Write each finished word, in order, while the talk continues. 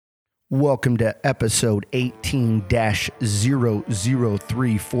Welcome to episode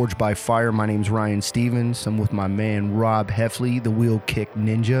 18-003 Forged by Fire. My name's Ryan Stevens. I'm with my man Rob Heffley, the Wheel Kick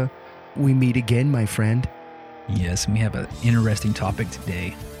Ninja. We meet again, my friend. Yes, and we have an interesting topic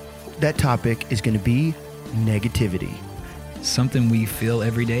today. That topic is going to be negativity. Something we feel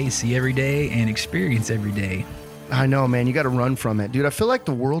every day, see every day, and experience every day. I know, man. You got to run from it. Dude, I feel like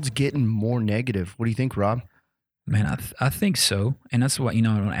the world's getting more negative. What do you think, Rob? Man, I think so. And that's what, I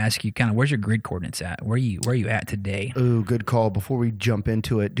want to ask you, kind of, where's your grid coordinates at? Where are you at today? Oh, good call. Before we jump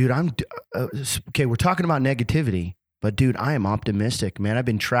into it, dude, okay, we're talking about negativity, but dude, I am optimistic, man. I've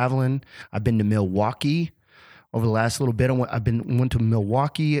been traveling. I've been to Milwaukee over the last little bit. Went to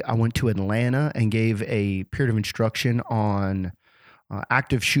Milwaukee. I went to Atlanta and gave a period of instruction on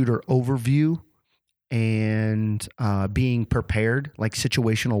active shooter overview and being prepared, like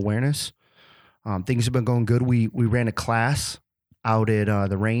situational awareness. Things have been going good. We ran a class out at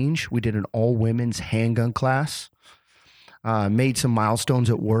the range. We did an all women's handgun class. Made some milestones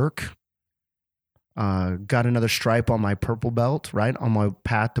at work. Got another stripe on my purple belt, right on my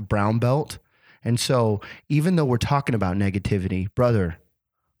path to brown belt. And so, even though we're talking about negativity, brother,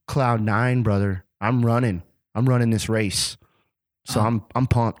 Cloud 9, brother, I'm running this race. So I'm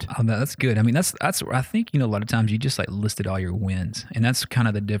pumped. Oh, that's good. I mean, that's I think, a lot of times you just like listed all your wins, and that's kind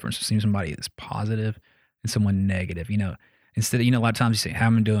of the difference between somebody that's positive and someone negative. Instead of, a lot of times you say, how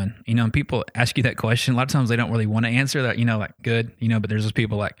am I doing? And people ask you that question. A lot of times they don't really want to answer that, like good, but there's those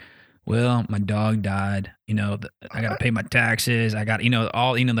people like, well, my dog died, I got to pay my taxes. I got,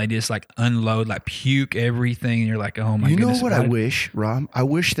 all, they just like unload, like puke everything. And you're like, oh my goodness. You know what I wish, Rob? I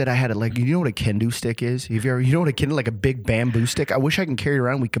wish that I had what a kendo stick is? Have you ever, what a kendo, like a big bamboo stick? I wish I can carry it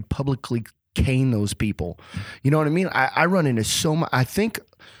around. We could publicly cane those people. You know what I mean? I run into so much, I think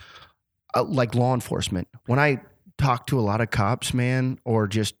like law enforcement, when I talk to a lot of cops, man, or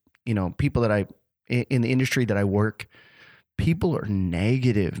just, people that in the industry that I work, people are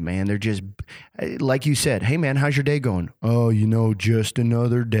negative, man. They're just, like you said, hey, man, how's your day going? Oh, just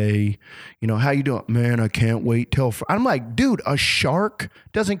another day. How you doing? Man, I can't wait till I'm like, dude, a shark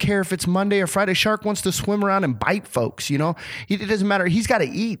doesn't care if it's Monday or Friday. Shark wants to swim around and bite folks, It doesn't matter. He's got to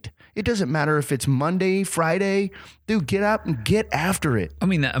eat. It doesn't matter if it's Monday, Friday. Dude, get up and get after it. I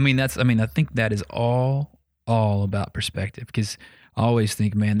think that is all about perspective, because I always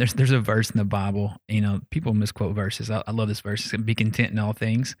think, man, there's a verse in the Bible, people misquote verses. I love this verse. Be content in all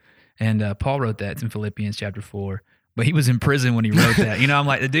things. And Paul wrote that. It's in Philippians chapter 4. But he was in prison when he wrote that. I'm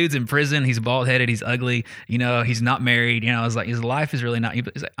like, the dude's in prison. He's bald-headed. He's ugly. He's not married. I was like, his life is really not. He's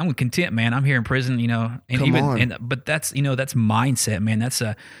like, I'm content, man. I'm here in prison, but that's, that's mindset, man.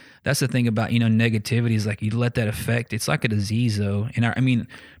 That's the thing about, negativity is like you let that affect. It's like a disease, though. And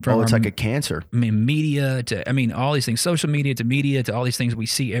it's like a cancer. Media to, all these things, social media to all these things we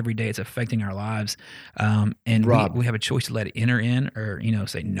see every day. It's affecting our lives. And Rob, we have a choice to let it enter in or,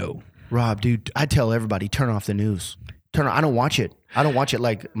 say no. Rob, dude, I tell everybody, turn off the news. I don't watch it.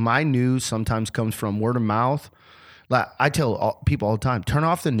 Like my news sometimes comes from word of mouth. Like I tell people all the time, turn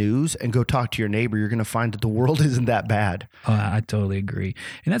off the news and go talk to your neighbor. You're going to find that the world isn't that bad. Oh, I totally agree.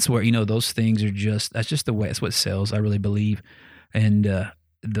 And that's where, those things are that's just the way, it's what sells, I really believe. And and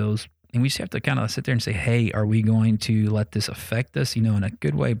we just have to kind of sit there and say, hey, are we going to let this affect us, in a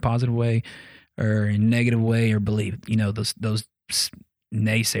good way, positive way, or in a negative way, or believe, those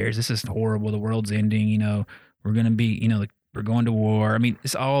naysayers, this is horrible, the world's ending, we're going to be, we're going to war.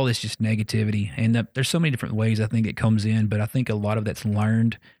 It's just negativity. And there's so many different ways I think it comes in, but I think a lot of that's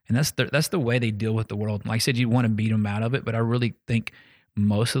learned. And that's the way they deal with the world. Like I said, you want to beat them out of it, but I really think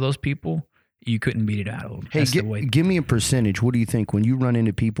most of those people, you couldn't beat it out of them. Hey, give me a percentage. What do you think when you run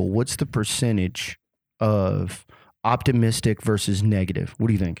into people? What's the percentage of optimistic versus negative? What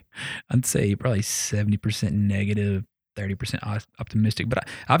do you think? I'd say probably 70% negative, 30% optimistic. But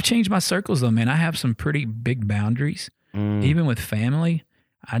I've changed my circles, though, man. I have some pretty big boundaries. Even with family,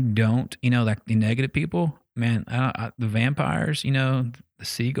 I don't, like the negative people, man, the vampires, the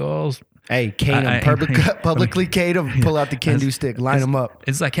seagulls. Hey, cane them, publicly cane them, pull out the kendo stick, line them up.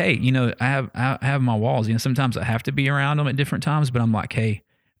 It's like, hey, I have my walls, sometimes I have to be around them at different times, but I'm like, hey,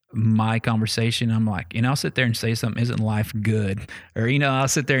 my conversation, I'm like, I'll sit there and say something, isn't life good? Or, I'll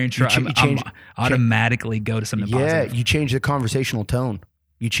sit there and try, automatically go to something positive. Yeah, you change the conversational tone.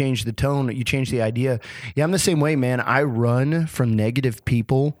 You change the tone, you change the idea. Yeah, I'm the same way, man. I run from negative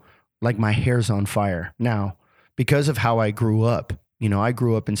people like my hair's on fire. Now, because of how I grew up, I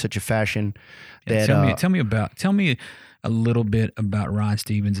grew up in such a fashion that... Tell me a little bit about Ryan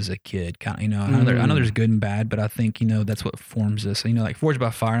Stevens as a kid. I know there's good and bad, but I think, that's what forms us. Like Forged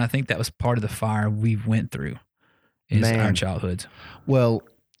by Fire, and I think that was part of the fire we went through is our childhoods. Well,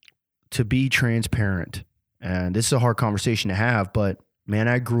 to be transparent, and this is a hard conversation to have, but man,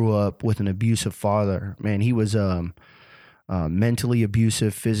 I grew up with an abusive father. Man, he was mentally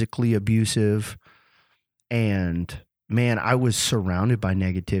abusive, physically abusive, and man, I was surrounded by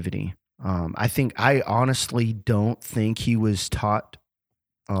negativity. I honestly don't think he was taught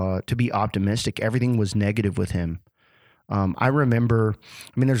to be optimistic. Everything was negative with him. I remember,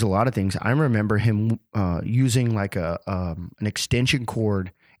 there's a lot of things. I remember him using like an extension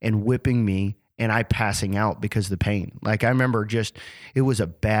cord and whipping me, and I passing out because of the pain. Like I remember it was a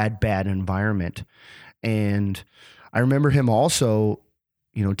bad environment. And I remember him also,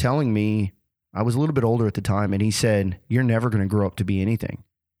 telling me, I was a little bit older at the time, and he said, "You're never going to grow up to be anything."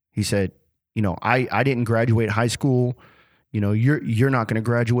 He said, I didn't graduate high school. You're not going to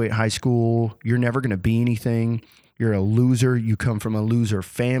graduate high school. You're never going to be anything. You're a loser. You come from a loser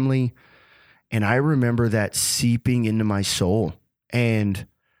family. And I remember that seeping into my soul. And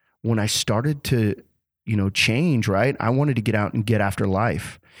when I started to, change, right, I wanted to get out and get after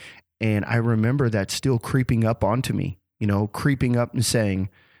life. And I remember that still creeping up onto me, creeping up and saying,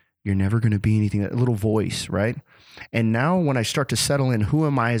 "You're never going to be anything," that little voice, right? And now when I start to settle in, who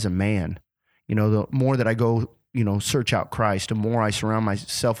am I as a man? The more that I go, search out Christ, the more I surround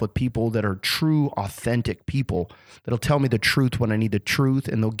myself with people that are true, authentic people that'll tell me the truth when I need the truth,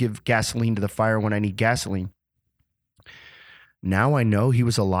 and they'll give gasoline to the fire when I need gasoline. Now I know he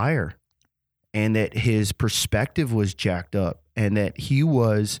was a liar, and that his perspective was jacked up, and that he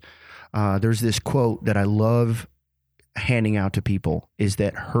was, there's this quote that I love handing out to people, is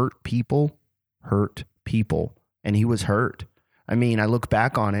that hurt people hurt people. And he was hurt. I look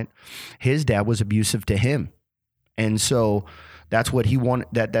back on it, his dad was abusive to him. And so that's what he wanted.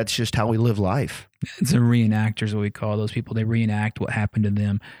 That's just how we live life. It's a reenactor is what we call those people. They reenact what happened to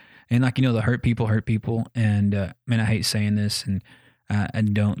them. And the hurt people. And I hate saying this, and I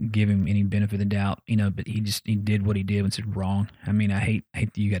don't give him any benefit of the doubt, but he did what he did when it's wrong. I hate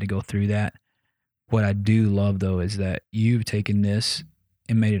that you got to go through that. What I do love, though, is that you've taken this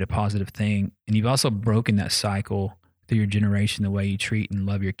and made it a positive thing. And you've also broken that cycle through your generation, the way you treat and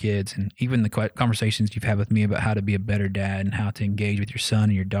love your kids. And even the conversations you've had with me about how to be a better dad and how to engage with your son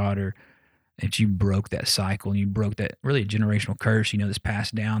and your daughter, that you broke that cycle and you broke that really generational curse, that's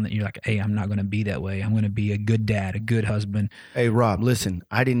passed down, that you're like, "Hey, I'm not going to be that way. I'm going to be a good dad, a good husband." Hey, Rob, listen,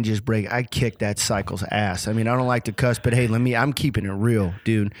 I didn't just I kicked that cycle's ass. I don't like to cuss, but hey, I'm keeping it real,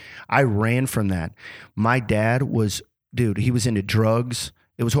 dude. I ran from that. My dad he was into drugs.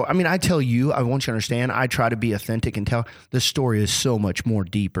 It was, I tell you, I want you to understand, I try to be authentic and tell, the story is so much more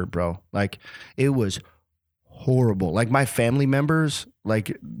deeper, bro. Like, it was horrible. Like, my family members,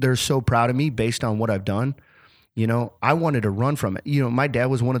 like, they're so proud of me based on what I've done. I wanted to run from it. My dad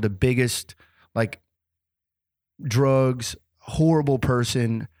was one of the biggest, like, drugs, horrible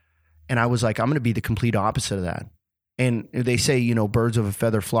person. And I was like, I'm going to be the complete opposite of that. And they say, birds of a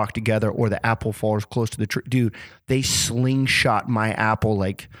feather flock together, or the apple falls close to the tree. Dude, they slingshot my apple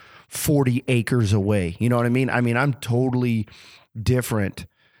like 40 acres away. You know what I mean? I'm totally different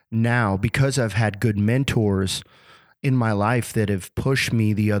now because I've had good mentors in my life that have pushed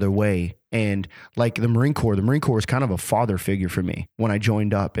me the other way. And like the Marine Corps is kind of a father figure for me when I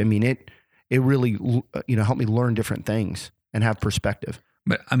joined up. It really, helped me learn different things and have perspective.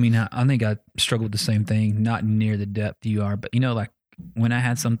 But I think I struggled with the same thing, not near the depth you are. But, like when I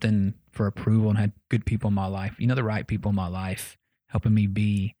had something for approval and had good people in my life, the right people in my life helping me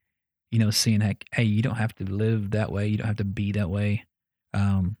be, seeing, hey, you don't have to live that way. You don't have to be that way.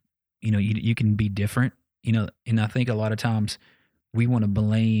 You can be different, and I think a lot of times we want to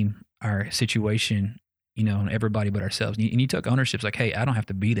blame our situation, on everybody but ourselves. And you took ownership. It's like, hey, I don't have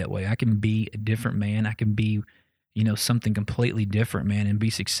to be that way. I can be a different man. I can be something completely different, man, and be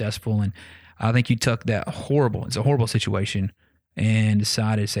successful. And I think you took it's a horrible situation, and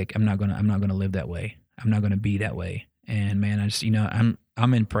decided it's like, I'm not gonna live that way. I'm not gonna be that way. And man, I just,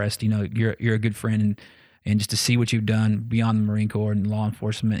 I'm impressed. You're a good friend, and just to see what you've done beyond the Marine Corps and law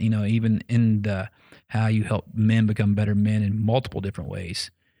enforcement, even in how you help men become better men in multiple different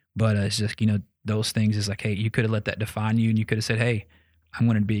ways. But it's just, those things is like, hey, you could have let that define you, and you could have said, hey, I'm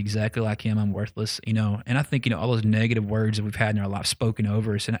going to be exactly like him. I'm worthless, And I think, all those negative words that we've had in our life spoken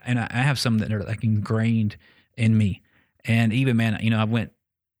over us. And I have some that are like ingrained in me. And even, man,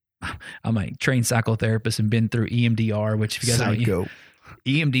 I'm a trained psychotherapist and been through EMDR, which if you guys don't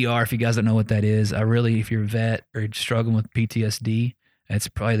EMDR, if you guys don't know what that is, if you're a vet or struggling with PTSD, it's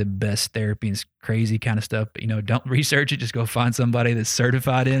probably the best therapy, and it's crazy kind of stuff. But, don't research it. Just go find somebody that's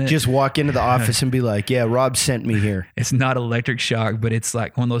certified in it. Just walk into the office and be like, yeah, Rob sent me here. It's not electric shock, but it's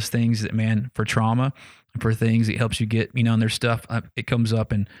like one of those things that, man, for trauma, for things, it helps you get, and there's stuff, it comes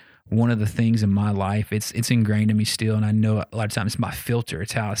up in one of the things in my life, it's ingrained in me still. And I know a lot of times it's my filter.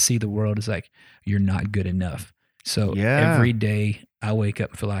 It's how I see the world is like, you're not good enough. So Yeah. every day I wake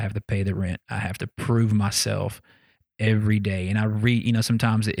up and feel like I have to pay the rent. I have to prove myself every day. And I read,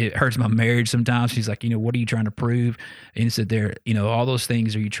 sometimes it hurts my marriage. Sometimes she's like, what are you trying to prove? And sit there, all those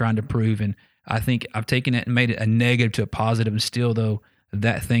things are you trying to prove? And I think I've taken it and made it a negative to a positive. And still though,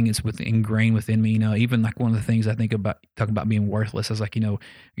 that thing is ingrained within me. Even like one of the things I think about, talking about being worthless, I was like,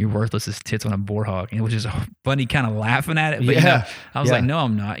 you're worthless as tits on a boar hog. And it was just funny kind of laughing at it. But I was like, no,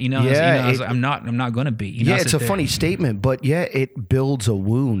 I'm not. I was like, I'm not going to be. It's a funny statement, but it builds a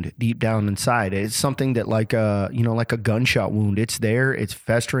wound deep down inside. It's something that like like a gunshot wound. It's there, it's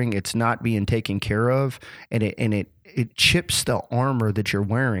festering, it's not being taken care of, and it chips the armor that you're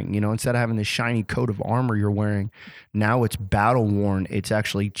wearing. Instead of having this shiny coat of armor you're wearing, now it's battle worn. It's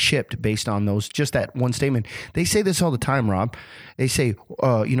actually chipped based on just that one statement. They say this all the time, Rob. They say,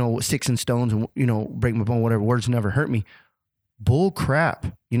 sticks and stones and, break my bone, whatever, words never hurt me. Bull crap.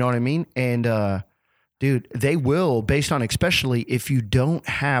 You know what I mean? And, dude, they will, based on, especially if you don't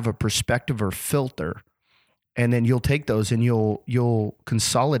have a perspective or filter, and then you'll take those and you'll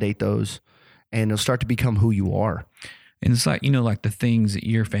consolidate those, and it'll start to become who you are. And it's like, like the things that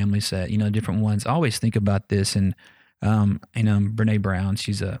your family said, different ones. I always think about this. And, Brene Brown,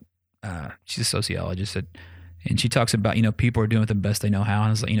 she's a sociologist, and she talks about, people are doing it the best they know how.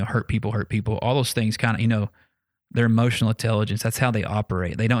 And it's like, hurt people, all those things kind of, their emotional intelligence. That's how they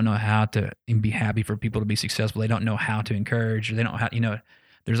operate. They don't know how to be happy for people to be successful. They don't know how to encourage, or they don't how,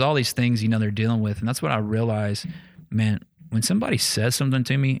 there's all these things, they're dealing with. And that's what I realize, man, when somebody says something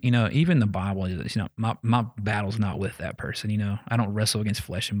to me, even the Bible, my battle's not with that person. I don't wrestle against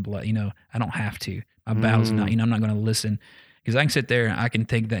flesh and blood. I don't have to. My battle's not, I'm not going to listen, because I can sit there and I can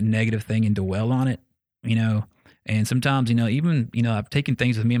take that negative thing and dwell on it, and sometimes, even, I've taken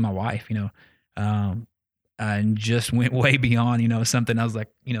things with me and my wife, and just went way beyond, something I was like,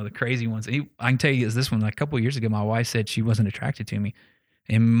 the crazy ones. I can tell you this one, like a couple of years ago, my wife said she wasn't attracted to me.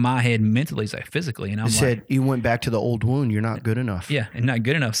 In my head, mentally, it's like physically, and I'm said you went back to the old wound. You're not good enough. Yeah, and not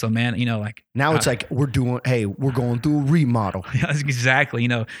good enough. So, man, like now it's like we're going through a remodel. Yeah, exactly.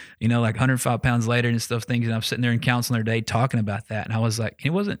 Like 105 pounds later and stuff. Things, and I'm sitting there in counseling her day talking about that, and I was like,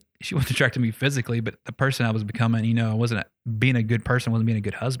 she wasn't attracted to me physically, but the person I was becoming, I wasn't being a good person, wasn't being a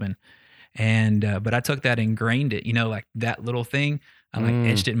good husband, and but I took that and ingrained it, like that little thing, I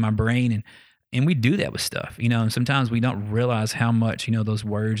etched it in my brain. And we do that with stuff, and sometimes we don't realize how much, those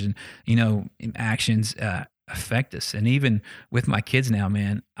words and, actions affect us. And even with my kids now,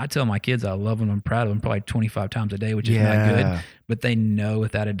 man, I tell my kids I love them, I'm proud of them probably 25 times a day, which is not good. But they know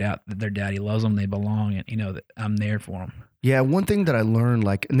without a doubt that their daddy loves them, they belong, and, that I'm there for them. Yeah, one thing that I learned,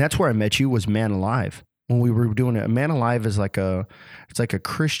 and that's where I met you, was Man Alive. When we were doing it, Man Alive is it's like a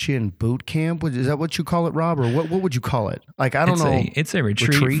Christian boot camp. Is that what you call it, Rob? Or what would you call it? Like, I don't know. It's a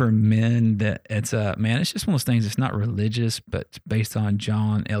retreat for men that it's it's just one of those things. It's not religious, but it's based on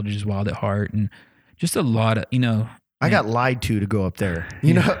John Eldridge's Wild at Heart, and just a lot of, I got lied to go up there.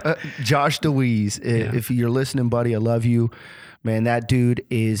 Josh DeWeese, if you're listening, buddy, I love you. Man, that dude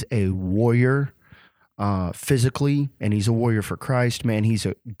is a warrior. Physically, and he's a warrior for Christ, man. He's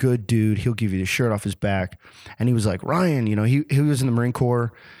a good dude. He'll give you the shirt off his back. And he was like, Ryan, he was in the Marine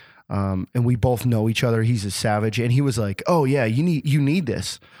Corps, and we both know each other. He's a savage. And he was like, oh yeah, you need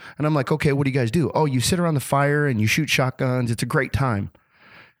this. And I'm like, okay, what do you guys do? Oh, you sit around the fire and you shoot shotguns. It's a great time.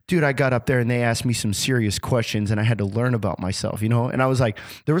 Dude, I got up there and they asked me some serious questions, and I had to learn about myself, and I was like,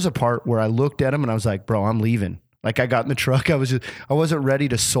 there was a part where I looked at him and I was like, bro, I'm leaving. Like, I got in the truck. I wasn't ready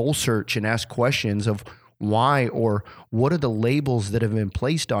to soul search and ask questions of why or what are the labels that have been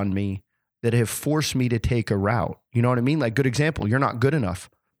placed on me that have forced me to take a route. You know what I mean? Like, good example, you're not good enough.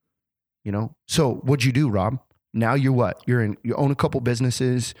 So what'd you do, Rob? Now you're what? You own a couple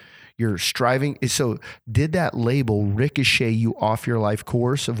businesses. You're striving. So did that label ricochet you off your life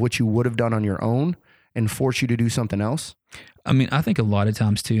course of what you would have done on your own and force you to do something else? I mean, I think a lot of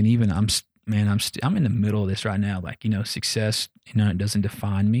times too, and even I'm in the middle of this right now. Like, success, it doesn't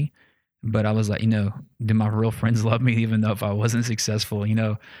define me. But I was like, do my real friends love me even though if I wasn't successful,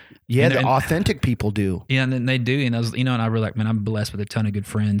 Yeah, the authentic people do. Yeah, and then they do. And I was, and I really like, man, I'm blessed with a ton of good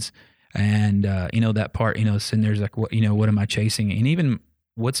friends. And, that part, sitting there's like, what am I chasing? And even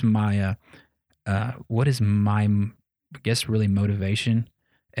what is my, I guess, really motivation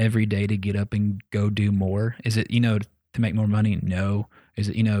every day to get up and go do more? Is it, to make more money? No. Is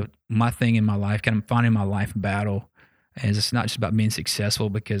it, my thing in my life, kind of finding my life battle, and it's not just about being successful,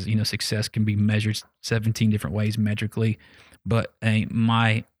 because, success can be measured 17 different ways metrically. But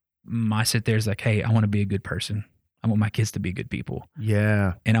my sit there is like, hey, I want to be a good person. I want my kids to be good people,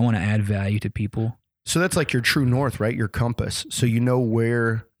 Yeah. and I want to add value to people. So that's like your true north, right? Your compass. So you know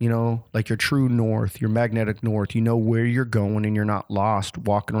where, like your true north, your magnetic north, you know where you're going and you're not lost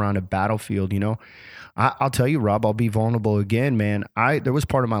walking around a battlefield, I'll tell you, Rob, I'll be vulnerable again, man. There was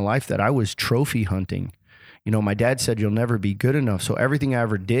part of my life that I was trophy hunting. My dad said you'll never be good enough. So everything I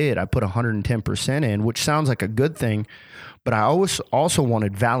ever did, I put 110% in, which sounds like a good thing. But I always also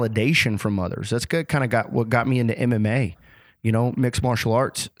wanted validation from others. That's what got me into MMA. Mixed martial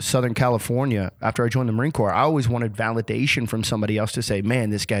arts, Southern California. After I joined the Marine Corps, I always wanted validation from somebody else to say, man,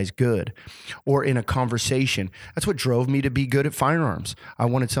 this guy's good. Or in a conversation. That's what drove me to be good at firearms. I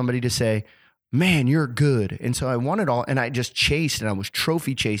wanted somebody to say, man, you're good. And so I wanted all, and I just chased, and I was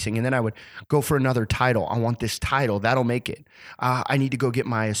trophy chasing. And then I would go for another title. I want this title. That'll make it. I need to go get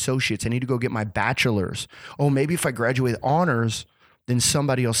my associates. I need to go get my bachelor's. Oh, maybe if I graduate with honors, then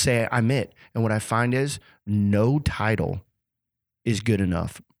somebody will say I'm it. And what I find is no title is good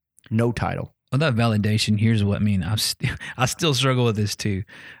enough. No title. Well, that validation, here's what I mean. I still struggle with this too.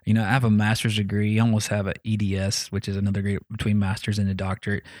 I have a master's degree, almost have an EDS, which is another grade between master's and a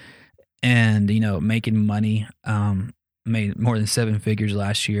doctorate. And, making money, made more than 7 figures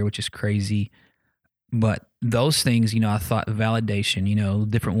last year, which is crazy. But those things, I thought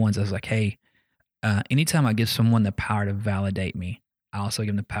validation, different ones. I was like, hey, anytime I give someone the power to validate me, I also give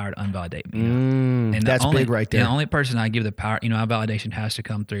them the power to unvalidate me. And that's big right there. The only person I give the power, our validation has to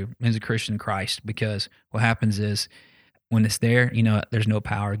come through as a Christian in Christ, because what happens is when it's there, there's no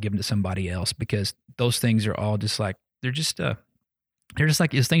power given to somebody else, because those things are all just like, they're just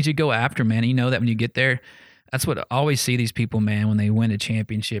like it's things you go after, man. You know that when you get there, that's what I always see these people, man, when they win a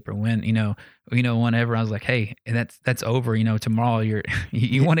championship or win, whenever I was like, hey, and that's over, tomorrow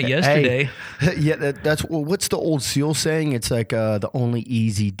you won it yesterday. Hey, yeah, that's what's the old SEAL saying? It's like the only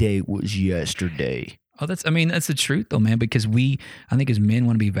easy day was yesterday. Oh, that's the truth though, man, because I think as men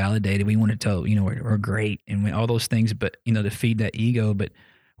want to be validated. We want to tell, we're great and all those things, but, to feed that ego. But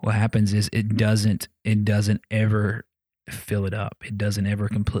what happens is it doesn't ever fill it up. It doesn't ever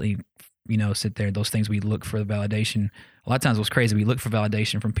completely, sit there. Those things we look for the validation. A lot of times what's crazy, we look for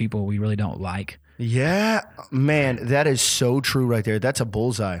validation from people we really don't like. Yeah, man, that is so true right there. That's a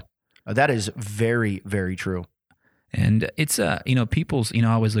bullseye. That is very, very true. And it's, people's, I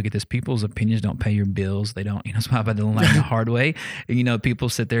always look at this, people's opinions don't pay your bills. They don't, so I've had to learn the hard way. People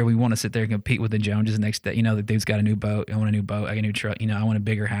sit there, we want to sit there and compete with the Joneses next day. The dude's got a new boat. I want a new boat. I got a new truck. I want a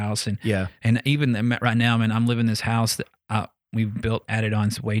bigger house. And yeah. And even right now, man, I'm living in this house that we've added on.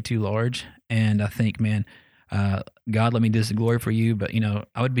 It's way too large. And I think, man, God, let me do this glory for you. But,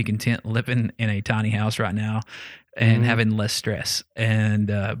 I would be content living in a tiny house right now and having less stress. And,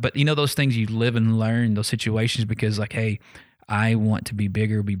 but those things you live and learn, those situations, because like, hey, I want to be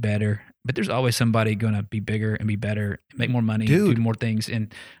bigger, be better, but there's always somebody going to be bigger and be better, make more money, do more things.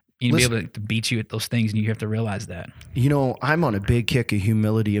 And be able to beat you at those things. And you have to realize that. I'm on a big kick of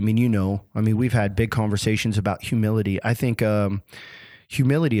humility. We've had big conversations about humility. I think,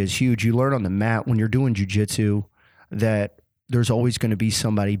 humility is huge. You learn on the mat when you're doing jiu-jitsu that there's always going to be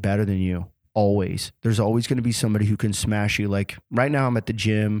somebody better than you. Always. There's always going to be somebody who can smash you. Like right now I'm at the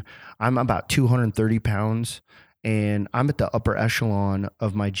gym. I'm about 230 pounds and I'm at the upper echelon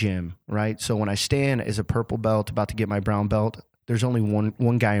of my gym, right? So when I stand as a purple belt about to get my brown belt, there's only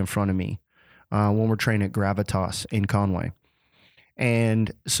one guy in front of me when we're training at Gravitas in Conway.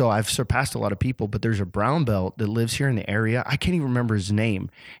 And so I've surpassed a lot of people, but there's a brown belt that lives here in the area. I can't even remember his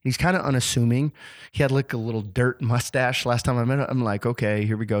name. He's kind of unassuming. He had like a little dirt mustache last time I met him. I'm like, okay,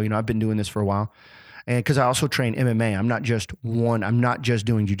 here we go. I've been doing this for a while. And because I also train MMA, I'm not just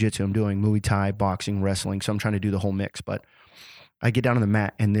doing jiu-jitsu. I'm doing Muay Thai, boxing, wrestling. So I'm trying to do the whole mix. But I get down on the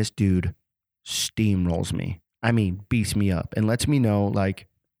mat and this dude steamrolls me. Beats me up and lets me know like,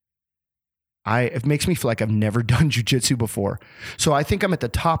 it makes me feel like I've never done jiu-jitsu before. So I think I'm at the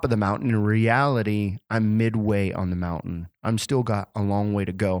top of the mountain. In reality, I'm midway on the mountain. I'm still got a long way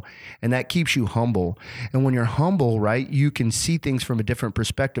to go. And that keeps you humble. And when you're humble, right, you can see things from a different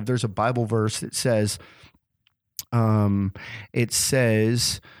perspective. There's a Bible verse that says, it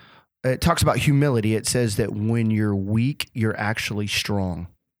talks about humility. It says that when you're weak, you're actually strong.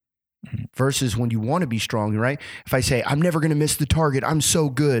 Versus when you want to be strong, right? If I say, I'm never going to miss the target, I'm so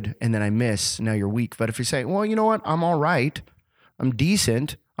good, and then I miss, now you're weak. But if you say, well, you know what? I'm all right. I'm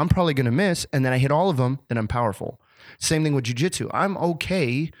decent. I'm probably going to miss, and then I hit all of them, then I'm powerful. Same thing with jiu-jitsu. I'm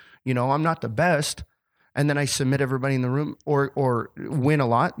okay. I'm not the best. And then I submit everybody in the room or win a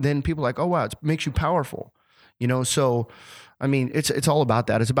lot. Then people are like, oh, wow, it makes you powerful. So, it's all about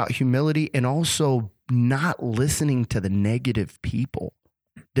that. It's about humility and also not listening to the negative people.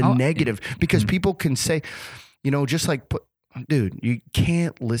 Negative, because people can say, Just like dude, you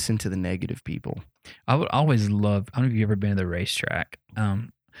can't listen to the negative people. I would always love. I don't know if you've ever been to the racetrack.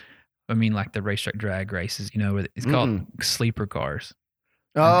 I mean, like the racetrack drag races. Where it's called sleeper cars.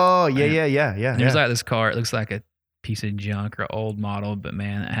 Oh, And yeah. there's like this car. It looks like a piece of junk or old model, but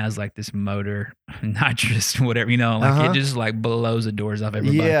man, it has like this motor, nitrous, whatever. It just like blows the doors off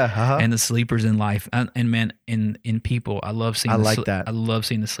everybody. Yeah, And the sleepers in life, and man, in people, I love seeing. that. I love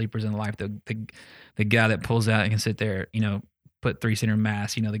seeing the sleepers in life. The guy that pulls out and can sit there, put 3-center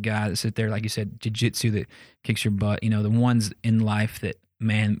mass. The guy that sit there, like you said, jiu-jitsu that kicks your butt. The ones in life that,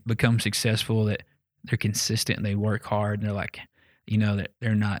 man, become successful, that they're consistent and they work hard and they're like, that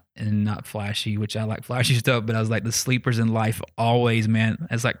they're not flashy, which I like flashy stuff, but I was like the sleepers in life always, man.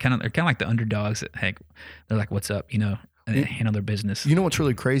 It's like they're kind of like the underdogs that, heck, they're like, what's up, and they handle their business. You know what's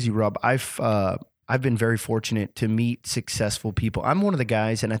really crazy, Rob? I've been very fortunate to meet successful people. I'm one of the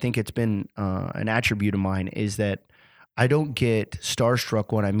guys, and I think it's been an attribute of mine, is that I don't get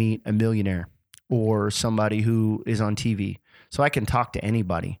starstruck when I meet a millionaire or somebody who is on TV. So I can talk to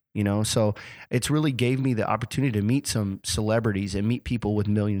anybody, So it's really gave me the opportunity to meet some celebrities and meet people with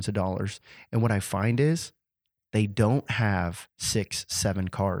millions of dollars. And what I find is they don't have 6, 7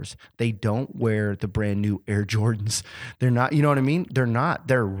 cars. They don't wear the brand new Air Jordans. They're not, you know what I mean? They're not.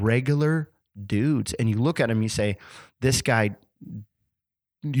 They're regular dudes. And you look at them, you say, this guy,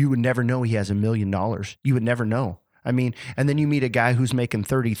 you would never know he has $1 million. You would never know. I mean, and then you meet a guy who's making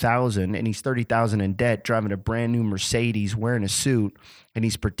 $30,000 and he's $30,000 in debt, driving a brand new Mercedes, wearing a suit, and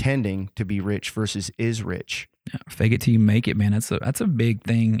he's pretending to be rich versus is rich. Yeah, fake it till you make it, man. That's a big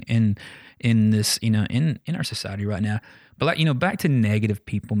thing in this, in our society right now. But like, back to negative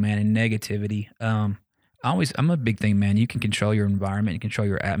people, man, and negativity. I'm a big thing, man. You can control your environment, you control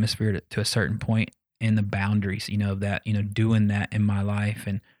your atmosphere to a certain point, and the boundaries, of that, doing that in my life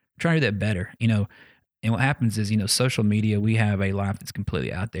and trying to do that better, And what happens is, social media, we have a life that's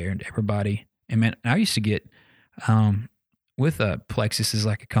completely out there and everybody. And man, I used to get, with Plexus is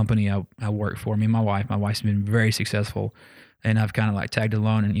like a company I work for. Me and my wife's been very successful, and I've kind of like tagged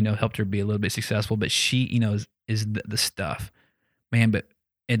along and, helped her be a little bit successful. But she, is the stuff, man. But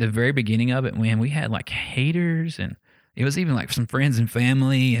at the very beginning of it, man, we had like haters, and it was even like some friends and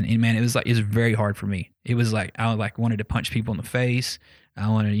family. And man, it was very hard for me. It was like, I wanted to punch people in the face. I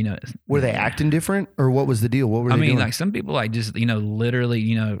wanted, Were they acting different, or what was the deal? What were they doing? Like some people like just,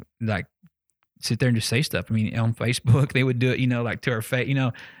 literally, like sit there and just say stuff. I mean, on Facebook, they would do it, like to our face,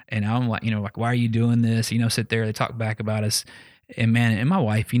 and I'm like, like, why are you doing this? Sit there, they talk back about us. And man, and my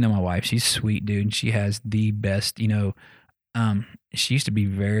wife, my wife, she's sweet, dude. And she has the best, she used to be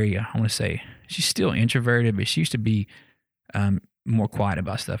very, I want to say, she's still introverted, but she used to be, more quiet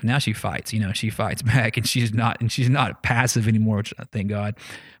about stuff. Now she fights, she fights back, and she's not passive anymore, which I thank God.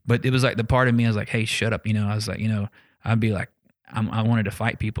 But it was like the part of me, I was like, hey, shut up. I was like, I'd be like, I wanted to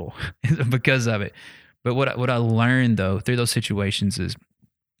fight people because of it. But what I learned though through those situations is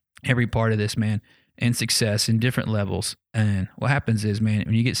every part of this, man, and success in different levels. And what happens is, man,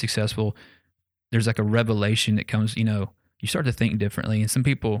 when you get successful, there's like a revelation that comes, you start to think differently. And some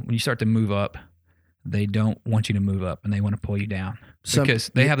people, when you start to move up, they don't want you to move up, and they want to pull you down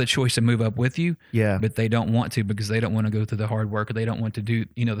because they have the choice to move up with you. Yeah. But they don't want to because they don't want to go through the hard work, or they don't want to do,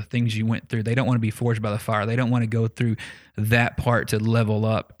 the things you went through. They don't want to be forged by the fire. They don't want to go through that part to level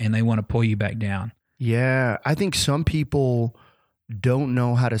up, and they want to pull you back down. Yeah. I think some people don't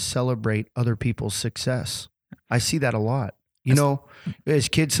know how to celebrate other people's success. I see that a lot. As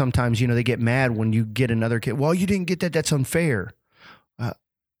kids, sometimes, they get mad when you get another kid. Well, you didn't get that. That's unfair.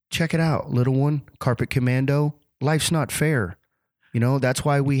 Check it out, little one, Carpet Commando. Life's not fair. That's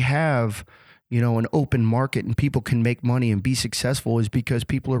why we have, an open market and people can make money and be successful, is because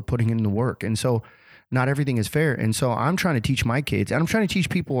people are putting in the work. And so not everything is fair. And so I'm trying to teach my kids, and I'm trying to teach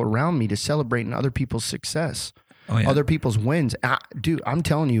people around me to celebrate in other people's success. Oh, yeah. Other people's wins. Dude, I'm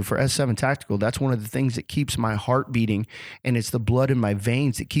telling you, for S7 Tactical, that's one of the things that keeps my heart beating, and it's the blood in my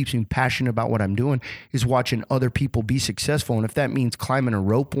veins that keeps me passionate about what I'm doing, is watching other people be successful. And if that means climbing a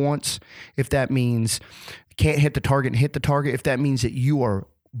rope once, if that means can't hit the target and hit the target, if that means that you are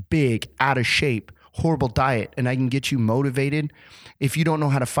big, out of shape, horrible diet, and I can get you motivated. If you don't know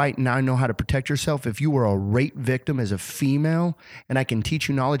how to fight, now I know how to protect yourself. If you were a rape victim as a female, and I can teach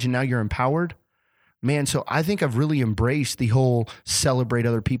you knowledge, and now you're empowered. Man, so I think I've really embraced the whole celebrate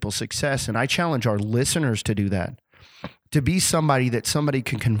other people's success. And I challenge our listeners to do that, to be somebody that somebody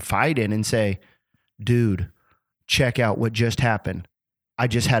can confide in and say, dude, check out what just happened. I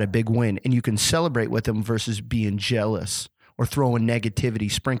just had a big win. And you can celebrate with them versus being jealous or throwing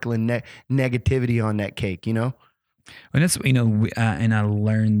negativity, sprinkling negativity on that cake, And that's, and I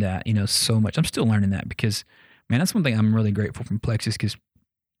learned that, so much. I'm still learning that because Man, that's one thing I'm really grateful from Plexus, because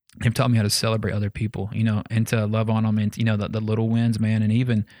they've taught me how to celebrate other people, and to love on them, and the little wins, man, and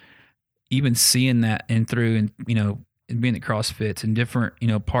even seeing that and through, and being at CrossFits and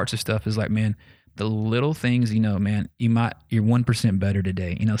different parts of stuff is like, man, the little things, man, you're 1% better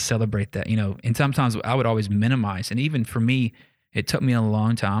today, celebrate that, and sometimes I would always minimize, and even for me, it took me a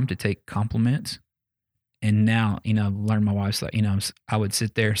long time to take compliments. And now, I've learned my wife's like, I would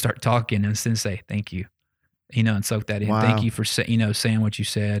sit there and start talking and then say, thank you, and soak that in. Wow. Thank you for, saying what you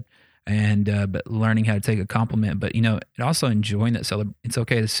said. And, but learning how to take a compliment, but, and also enjoying that. It's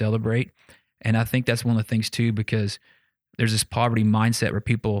okay to celebrate. And I think that's one of the things too, because there's this poverty mindset where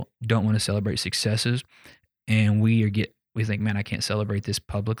people don't want to celebrate successes. And we think, man, I can't celebrate this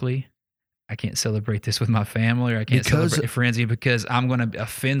publicly. I can't celebrate this with my family, or I can't celebrate friends because I'm going to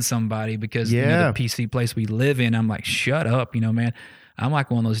offend somebody because the PC place we live in. I'm like, shut up, man. I'm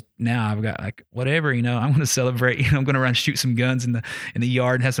like one of those now. I've got like whatever, I'm going to celebrate. I'm going to run shoot some guns in the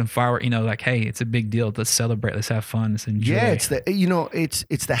yard and have some fireworks. Like, hey, it's a big deal. Let's celebrate. Let's have fun. Let's enjoy. Yeah,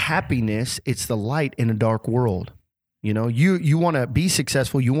 it's the happiness. It's the light in a dark world. You want to be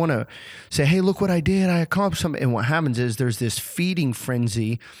successful. You want to say, hey, look what I did. I accomplished something. And what happens is there's this feeding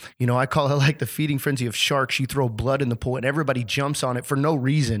frenzy. I call it like the feeding frenzy of sharks. You throw blood in the pool and everybody jumps on it for no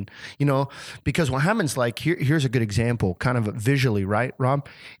reason, because what happens, like here's a good example, kind of visually, right, Rob,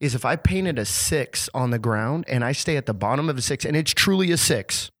 is if I painted a 6 on the ground and I stay at the bottom of a 6 and it's truly a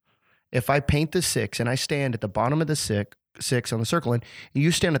 6. If I paint the 6 and I stand at the bottom of the 6 on the circle and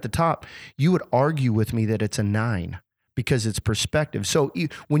you stand at the top, you would argue with me that it's a 9. Because it's perspective. So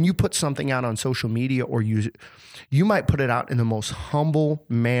when you put something out on social media, or you might put it out in the most humble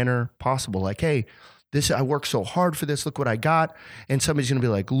manner possible. Like, hey, I worked so hard for this. Look what I got. And somebody's going to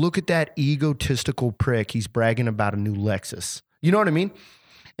be like, look at that egotistical prick. He's bragging about a new Lexus. You know what I mean?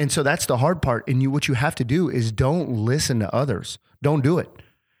 And so that's the hard part. And what you have to do is don't listen to others. Don't do it.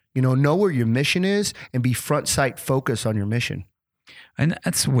 Know where your mission is and be front sight focused on your mission. And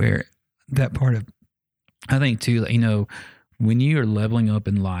that's where that part of, I think too, when you are leveling up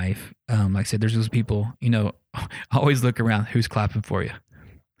in life, like I said, there's those people, always look around who's clapping for you.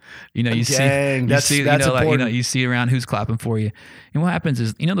 You see around who's clapping for you. And what happens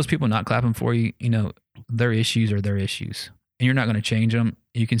is, those people not clapping for you, their issues are their issues. And you're not going to change them.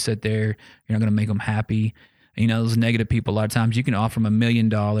 You can sit there, you're not going to make them happy. Those negative people, a lot of times you can offer them $1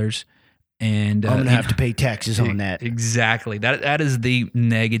 million. And I'm going to have to pay taxes on that. Exactly. That is the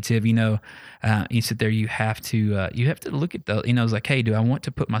negative, you sit there, you have to look at it's like, hey, do I want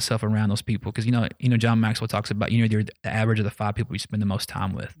to put myself around those people? Because, John Maxwell talks about, you're the average of the 5 people you spend the most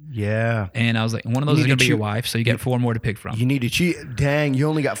time with. Yeah. And I was like, one of those is going to be your wife. So you got 4 more to pick from. You need to choose. Dang, you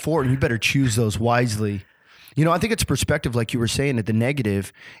only got 4 and you better choose those wisely. I think it's perspective, like you were saying, that the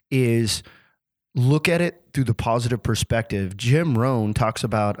negative is look at it through the positive perspective. Jim Rohn talks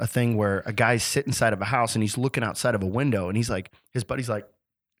about a thing where a guy's sitting inside of a house and he's looking outside of a window and he's like, his buddy's like,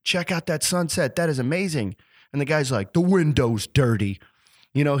 check out that sunset. That is amazing. And the guy's like, the window's dirty.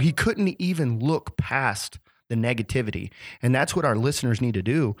 He couldn't even look past the negativity. And that's what our listeners need to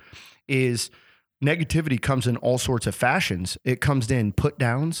do is negativity comes in all sorts of fashions. It comes in put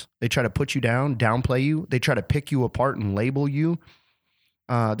downs. They try to put you down, downplay you. They try to pick you apart and label you.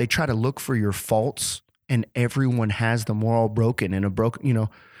 They try to look for your faults, and everyone has them. We're all broken, and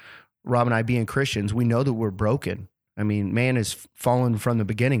Rob and I being Christians, we know that we're broken. I mean, man is fallen from the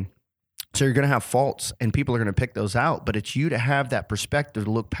beginning. So you're going to have faults and people are going to pick those out, but it's you to have that perspective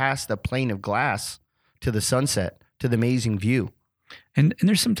to look past the pane of glass to the sunset, to the amazing view. And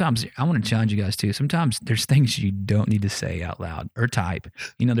there's sometimes, I want to challenge you guys too. Sometimes there's things you don't need to say out loud or type.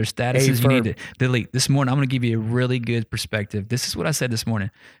 There's statuses you need to delete. This morning, I'm going to give you a really good perspective. This is what I said this morning.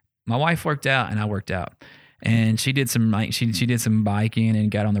 My wife worked out and I worked out, and she did some biking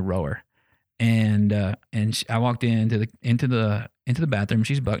and got on the rower, and I walked into the bathroom.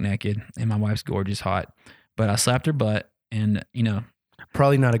 She's buck naked and my wife's gorgeous hot, but I slapped her butt and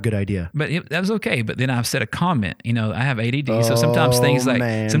probably not a good idea. But that was okay. But then I've said a comment. I have ADD, so sometimes things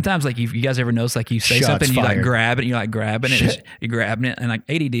like sometimes like you guys ever notice like you say Shots something, fired. you like grab it, and you're like grabbing it, you're grabbing it, and like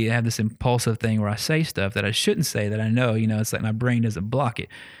ADD, I have this impulsive thing where I say stuff that I shouldn't say that I know. It's like my brain doesn't block it.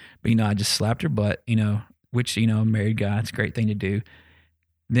 But I just slapped her butt. Which a married guy, it's a great thing to do.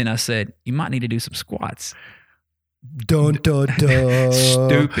 Then I said, you might need to do some squats. Dun, dun, dun.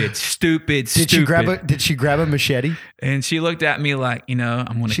 Stupid. Did she grab a machete? And she looked at me like, I'm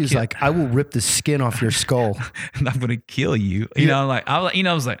going to She's like, I will rip the skin off your skull. And I'm going to kill you.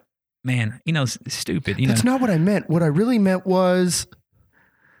 I was like, man, stupid. That's not what I meant. What I really meant was,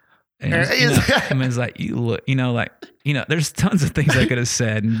 And I mean, it's like, you look, like, there's tons of things I could have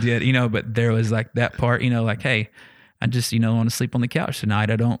said and did, but there was like that part, like, hey, I just, want to sleep on the couch tonight.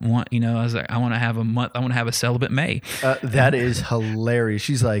 I don't want, I was like, I want to have a month. I want to have a celibate May. That is hilarious.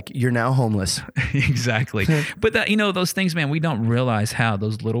 She's like, you're now homeless. Exactly. But that, those things, man, we don't realize how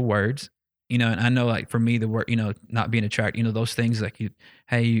those little words, and I know, like, for me, the word, not being attracted, those things like you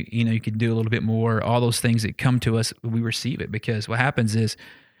could do a little bit more, all those things that come to us, we receive it, because what happens is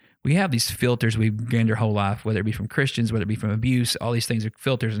we have these filters we've gained our whole life, whether it be from Christians, whether it be from abuse, all these things are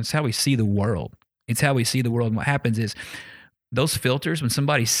filters, and it's how we see the world. It's how we see the world. And what happens is those filters, when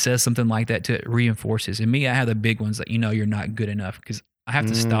somebody says something like that, it reinforces. And me, I have the big ones that, you're not good enough, because I have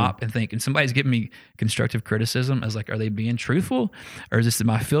to stop and think. And somebody's giving me constructive criticism. I was like, are they being truthful? Or is this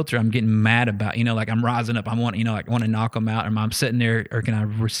my filter I'm getting mad about? Like, I'm rising up. I want, like, want to knock them out. Or I'm sitting there, or can I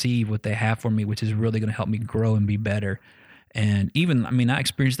receive what they have for me, which is really going to help me grow and be better? And even, I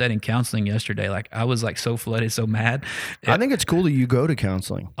experienced that in counseling yesterday. Like, I was like so flooded, so mad. I think it's cool that you go to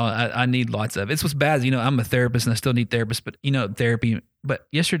counseling. I need lots of it. It's what's bad. I'm a therapist and I still need therapists, but therapy. But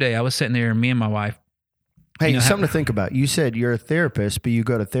yesterday I was sitting there, and me and my wife. Hey, something to think about. You said you're a therapist, but you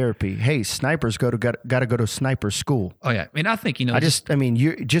go to therapy. Hey, snipers got to go to sniper school. Oh yeah. I think, you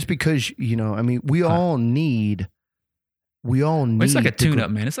just because, we all need. It's like a tune-up,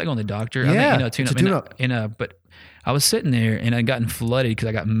 man. It's like on the doctor. Yeah, I think, tune-up. But I was sitting there and I gotten flooded because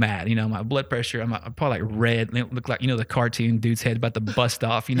I got mad. My blood pressure, I'm probably like red. And it looked like, the cartoon dude's head about to bust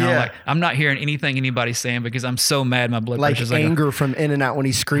off. Like, I'm not hearing anything anybody's saying because I'm so mad. My blood pressure's like anger from In-N-Out when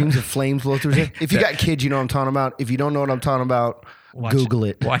he screams and flames blow through his head. If you got kids, you know what I'm talking about. If you don't know what I'm talking about, Google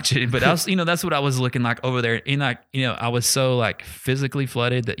it. Watch it. But I was, that's what I was looking like over there. And like, I was so like physically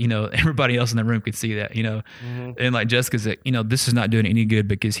flooded that, everybody else in the room could see that, and like Jessica's like, this is not doing any good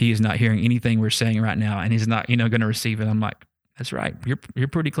because he is not hearing anything we're saying right now. And he's not, going to receive it. I'm like, that's right. You're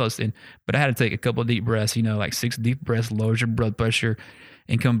pretty close in. But I had to take a couple of deep breaths, like 6 deep breaths, lowers your blood pressure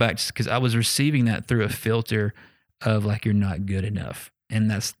and come back, because I was receiving that through a filter of like, you're not good enough.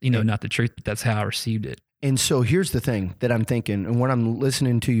 And that's, not the truth, but that's how I received it. And so here's the thing that I'm thinking, and when I'm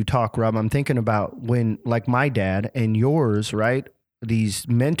listening to you talk, Rob, I'm thinking about when, like my dad and yours, right? These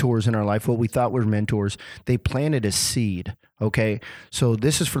mentors in our life, what we thought were mentors, they planted a seed, okay? So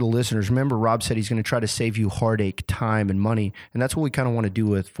this is for the listeners. Remember, Rob said he's going to try to save you heartache, time, and money, and that's what we kind of want to do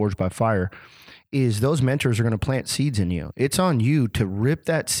with Forged by Fire, is those mentors are going to plant seeds in you. It's on you to rip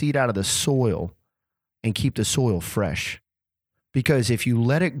that seed out of the soil and keep the soil fresh. Because if you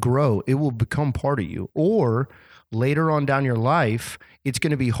let it grow, it will become part of you. Or later on down your life, it's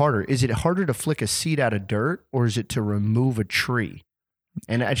going to be harder. Is it harder to flick a seed out of dirt, or is it to remove a tree?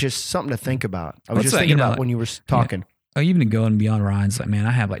 And it's just something to think about. I was just thinking about when you were talking. Yeah. Even going beyond Ryan's, like, man,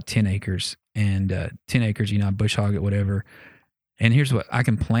 I have like 10 acres and 10 acres, I bush hog it, whatever. And here's what, I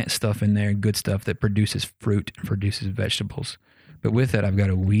can plant stuff in there, good stuff that produces fruit and produces vegetables. But with that, I've got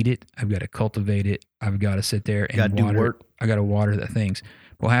to weed it. I've got to cultivate it. I've got to sit there and water it. I got to water the things.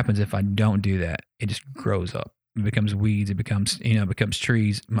 What happens if I don't do that? It just grows up. It becomes weeds. It becomes, becomes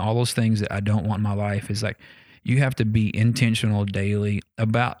trees. All those things that I don't want in my life is like, you have to be intentional daily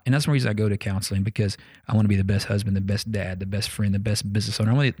about, and that's the reason I go to counseling, because I want to be the best husband, the best dad, the best friend, the best business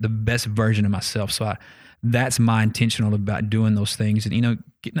owner. I want to be the best version of myself. So that's my intentional about doing those things and,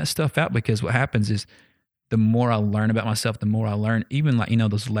 getting that stuff out, because what happens is, the more I learn about myself, the more I learn, even like,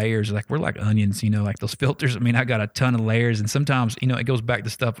 those layers, like we're like onions, like those filters. I got a ton of layers, and sometimes, it goes back to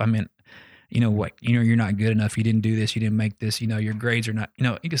stuff. You're not good enough. You didn't do this. You didn't make this, your grades are not,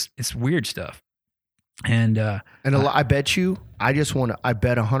 it's weird stuff. And I bet you, I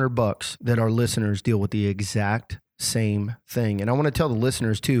bet $100 that our listeners deal with the exact same thing. And I want to tell the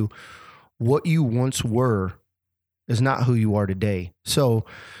listeners too, what you once were is not who you are today. So,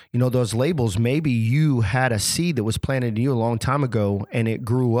 those labels, maybe you had a seed that was planted in you a long time ago and it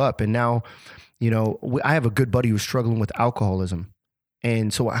grew up. And now, I have a good buddy who's struggling with alcoholism.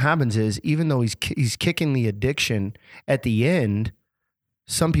 And so what happens is, even though he's kicking the addiction, at the end,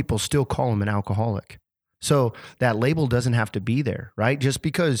 some people still call him an alcoholic. So that label doesn't have to be there, right? Just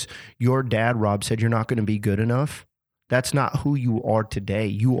because your dad, Rob, said you're not going to be good enough, that's not who you are today.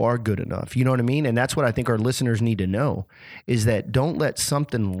 You are good enough. You know what I mean? And that's what I think our listeners need to know, is that don't let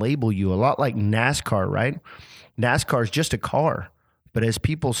something label you. A lot like NASCAR, right? NASCAR is just a car. But as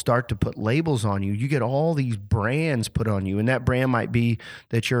people start to put labels on you, you get all these brands put on you. And that brand might be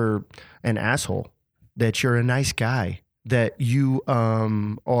that you're an asshole, that you're a nice guy, that you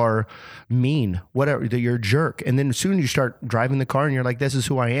are mean, whatever, that you're a jerk. And then soon you start driving the car and you're like, this is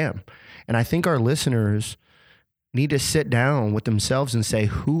who I am. And I think our listeners need to sit down with themselves and say,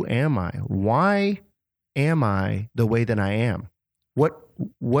 who am I? Why am I the way that I am?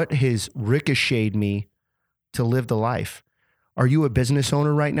 what has ricocheted me to live the life? Are you a business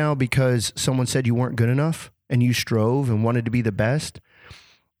owner right now because someone said you weren't good enough and you strove and wanted to be the best?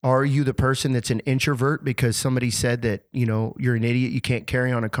 Are you the person that's an introvert because somebody said that, you're an idiot, you can't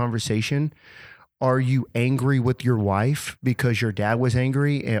carry on a conversation? Are you angry with your wife because your dad was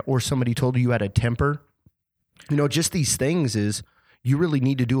angry or somebody told you had a temper? Just these things is you really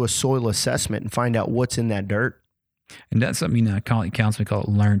need to do a soil assessment and find out what's in that dirt. And that's something counseling call it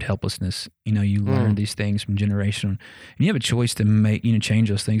learned helplessness. You learn these things from generation, and you have a choice to make, change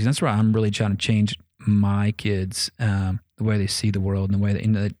those things. And that's why I'm really trying to change my kids, the way they see the world and the way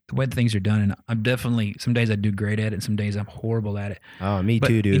the way things are done. And I'm definitely, some days I do great at it and some days I'm horrible at it. Oh, me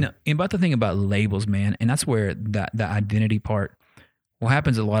too, dude. And about the thing about labels, man, and that's where the identity part, what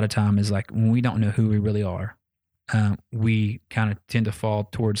happens a lot of time is like when we don't know who we really are, we kind of tend to fall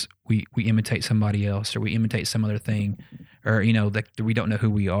towards, we imitate somebody else or we imitate some other thing, or, that we don't know who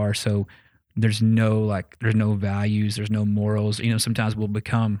we are. So there's no values, there's no morals. Sometimes we'll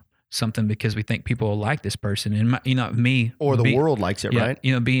become something because we think people will like this person, and me or the world likes it, right?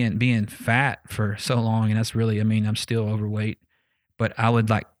 Being fat for so long, and that's really, I'm still overweight, but I would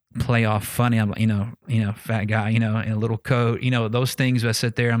like play off funny. I'm like, fat guy, in a little coat, those things. I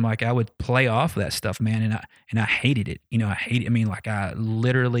sit there, I'm like, I would play off that stuff, man. And I hated it. I hate it. Like I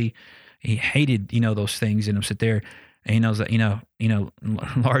literally hated, those things. And I'm sit there and I was like,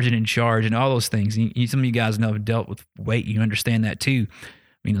 large and in charge and all those things. Some of you guys know have dealt with weight. You understand that too.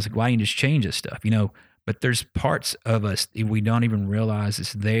 It's like, why don't you just change this stuff, But there's parts of us we don't even realize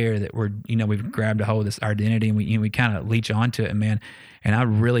it's there, that we're, we've grabbed a hold of this identity and we kind of leech onto it, man. And I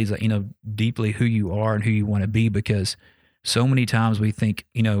really, deeply who you are and who you want to be, because so many times we think,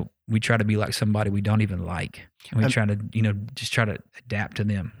 we try to be like somebody we don't even like. And we try to, just try to adapt to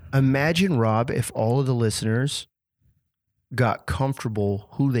them. Imagine, Rob, if all of the listeners got comfortable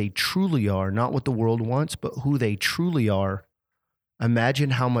who they truly are, not what the world wants, but who they truly are.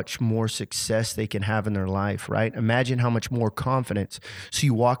 Imagine how much more success they can have in their life, right? Imagine how much more confidence. So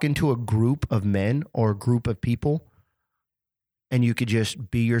you walk into a group of men or a group of people and you could just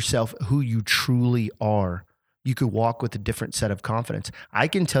be yourself, who you truly are. You could walk with a different set of confidence. I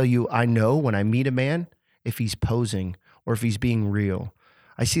can tell you, I know when I meet a man, if he's posing or if he's being real.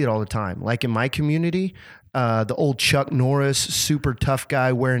 I see it all the time. Like in my community, the old Chuck Norris, super tough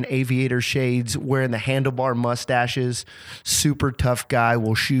guy wearing aviator shades, wearing the handlebar mustaches, super tough guy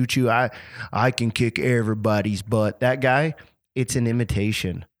will shoot you. I can kick everybody's butt. That guy, it's an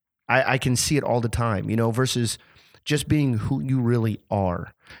imitation. I can see it all the time, versus just being who you really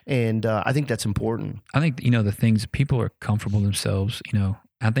are. And I think that's important. I think, the things people are comfortable themselves,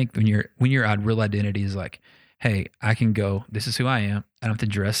 I think when your real identity is like, hey, I can go, this is who I am. I don't have to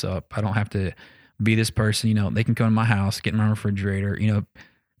dress up. I don't have to be this person, they can come to my house, get in my refrigerator,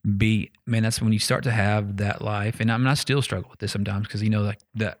 that's when you start to have that life. And I still struggle with this sometimes because, like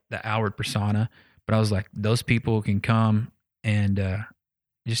the outward persona, but I was like, those people can come and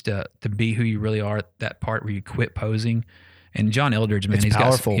just to be who you really are, that part where you quit posing. And John Eldredge, man, he's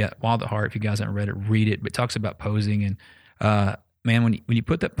powerful. Wild at Heart. If you guys haven't read it, read it, but talks about posing. And, man, when you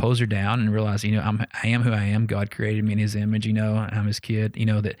put that poser down and realize, I am who I am, God created me in his image, I'm his kid,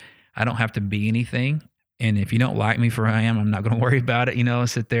 that I don't have to be anything. And if you don't like me for who I am, I'm not going to worry about it,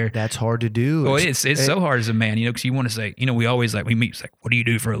 sit there. That's hard to do. Well, it's so hard as a man, because you want to say, we always we meet, it's like, what do you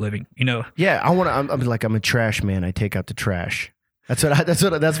do for a living? Yeah, I'm a trash man. I take out the trash.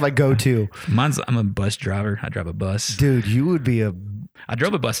 That's my go-to. I'm a bus driver. I drive a bus. Dude, you would be I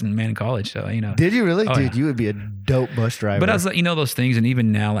drove a bus in college, so Did you really? Oh, Dude, yeah. You would be a dope bus driver. But I was like, those things, and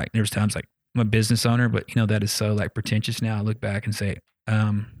even now, there's times I'm a business owner, but that is so pretentious now. I look back and say,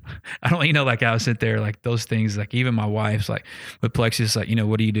 I don't, I would sit there, those things, even my wife's with Plexus,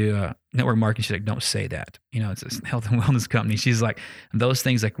 what do you do? Network marketing. She's like, don't say that. It's a health and wellness company. She's like, those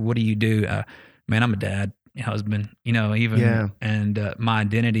things, what do you do? Man, I'm a dad, husband, and my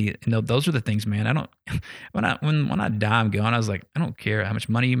identity, those are the things, man. I don't, when I die, I'm going, I was like, I don't care how much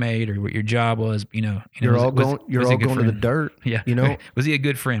money you made or what your job was, you're all going to the dirt. Yeah. Was he a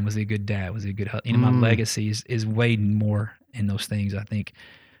good friend? Was he a good dad? Was he a good, my legacy is way more in those things, I think.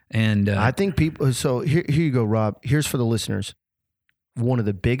 And I think people, so here you go, Rob. Here's for the listeners. One of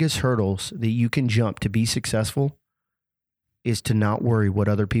the biggest hurdles that you can jump to be successful is to not worry what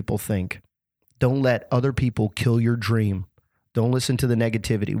other people think. Don't let other people kill your dream. Don't listen to the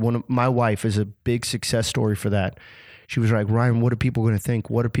negativity. My wife is a big success story for that. She was like, Ryan, what are people going to think?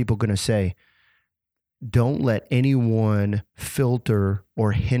 What are people going to say? Don't let anyone filter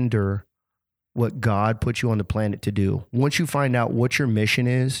or hinder what God put you on the planet to do. Once you find out what your mission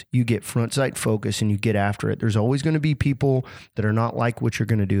is, you get front sight focus and you get after it. There's always going to be people that are not like what you're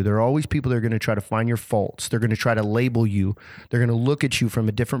going to do. There are always people that are going to try to find your faults. They're going to try to label you. They're going to look at you from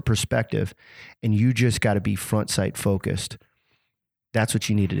a different perspective, and you just got to be front sight focused. That's what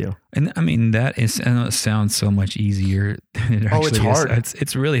you need to do. And I mean, I know it sounds so much easier than it actually it's hard.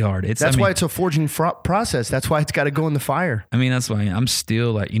 It's really hard. That's why it's a forging process. That's why it's got to go in the fire. I mean, that's why I'm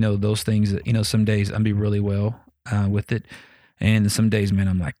still like, those things that, some days I'm be really well with it. And some days, man,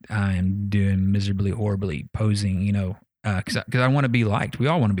 I'm like, I am doing miserably, horribly posing, because I want to be liked. We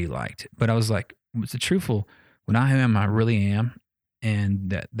all want to be liked. But I was like, it's the truthful, when I am, I really am.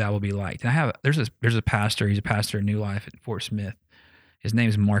 And that will be liked. And there's a pastor, he's a pastor at New Life at Fort Smith. His name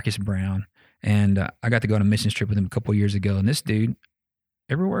is Marcus Brown, and I got to go on a missions trip with him a couple of years ago. And this dude,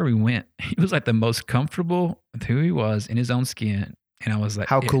 everywhere we went, he was like the most comfortable with who he was in his own skin. And I was like,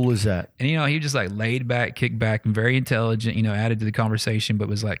 how cool is that? And he just like laid back, kicked back, and very intelligent. Added to the conversation, but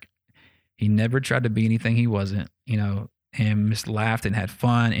was like, he never tried to be anything he wasn't. And just laughed and had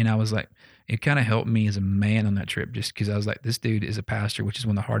fun. And I was like, it kind of helped me as a man on that trip, just because I was like, this dude is a pastor, which is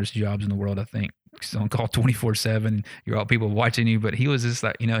one of the hardest jobs in the world, I think. He's on call 24/7. You're all people watching you, but he was just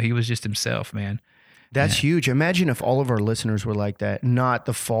like, he was just himself, man. That's huge. Imagine if all of our listeners were like that, not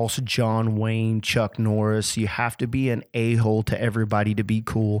the false John Wayne, Chuck Norris. You have to be an a-hole to everybody to be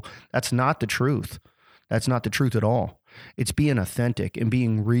cool. That's not the truth. That's not the truth at all. It's being authentic and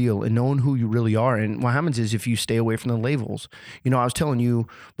being real and knowing who you really are. And what happens is if you stay away from the labels. I was telling you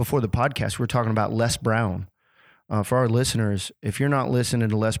before the podcast, we were talking about Les Brown. For our listeners, if you're not listening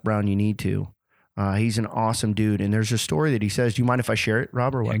to Les Brown, you need to. He's an awesome dude. And there's a story that he says, do you mind if I share it,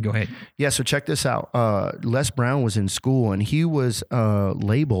 Rob, or what? Yeah, go ahead. Yeah, so check this out. Les Brown was in school, and he was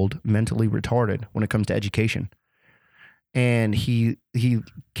labeled mentally retarded when it comes to education. And he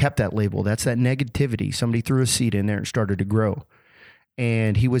kept that label. That's that negativity. Somebody threw a seed in there and started to grow.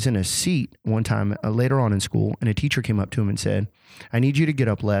 And he was in a seat one time later on in school, and a teacher came up to him and said, I need you to get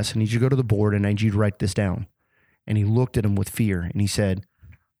up, Les. I need you to go to the board, and I need you to write this down. And he looked at him with fear, and he said,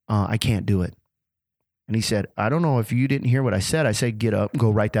 I can't do it. And he said, I don't know if you didn't hear what I said. I said, get up and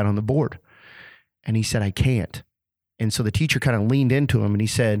go write that on the board. And he said, I can't. And so the teacher kind of leaned into him, and he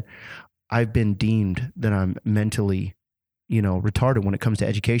said, I've been deemed that I'm mentally retarded when it comes to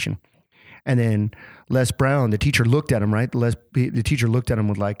education. And then Les Brown, the teacher looked at him, right? The teacher looked at him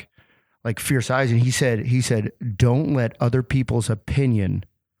with like fierce eyes. And he said, don't let other people's opinion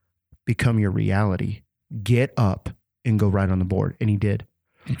become your reality. Get up and go write on the board. And he did.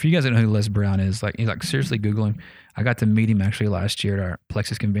 If you guys don't know who Les Brown is, seriously Google him. I got to meet him actually last year at our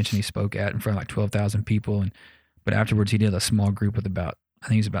Plexus convention he spoke at in front of 12,000 people. But afterwards he did a small group with I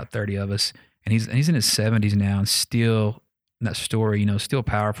think he's about 30 of us. And he's in his 70s now, and still that story, still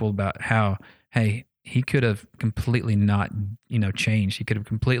powerful about how, hey, he could have completely not, changed. He could have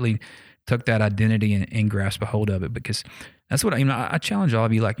completely took that identity and grasped a hold of it, because that's what I challenge all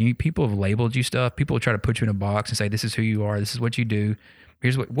of you. Like, people have labeled you stuff. People try to put you in a box and say, this is who you are. This is what you do.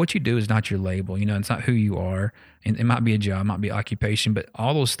 Here's what you do is not your label. It's not who you are. And it might be a job, might be occupation, but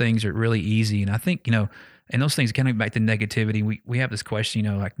all those things are really easy. And I think, and those things kind of back to negativity. We have this question,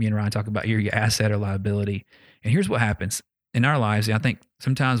 like me and Ryan talk about, you're your asset or liability. And here's what happens in our lives. I think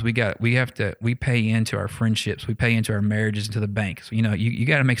sometimes we pay into our friendships, we pay into our marriages, into the bank. So, you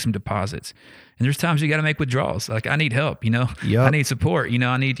got to make some deposits. And there's times you got to make withdrawals. Like, I need help, Yep. I need support,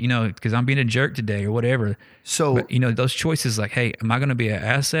 I need, because I'm being a jerk today or whatever. So, but, those choices, like, hey, am I going to be an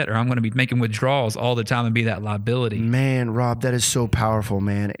asset, or I'm going to be making withdrawals all the time and be that liability? Man, Rob, that is so powerful,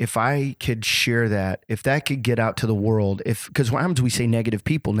 man. If I could share that, if that could get out to the world, because what happens, we say negative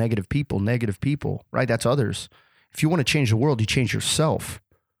people, right? That's others. If you want to change the world, you change yourself.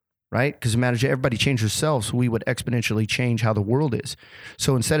 Right? Because imagine everybody changed themselves, we would exponentially change how the world is.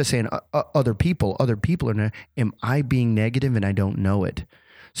 So instead of saying other people are, am I being negative and I don't know it?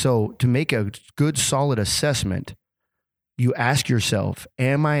 So to make a good, solid assessment, you ask yourself,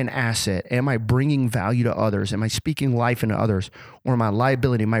 am I an asset? Am I bringing value to others? Am I speaking life into others? Or am I a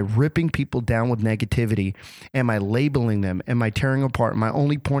liability? Am I ripping people down with negativity? Am I labeling them? Am I tearing apart? Am I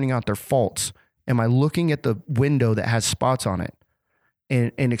only pointing out their faults? Am I looking at the window that has spots on it?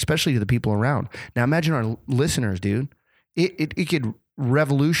 And especially to the people around. Now imagine our listeners, dude. It could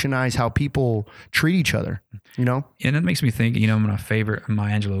revolutionize how people treat each other, And it makes me think, my favorite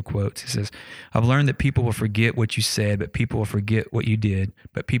Maya Angelou quotes. It says, I've learned that people will forget what you said, but people will forget what you did,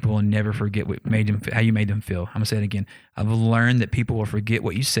 but people will never forget how you made them feel. I'm going to say it again. I've learned that people will forget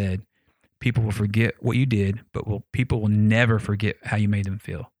what you said, people will forget what you did, but people will never forget how you made them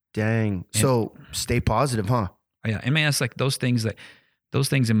feel. Dang. So stay positive, huh? Yeah. And man, it's like those things that those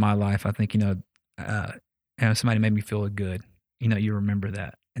things in my life, I think, somebody made me feel good. You remember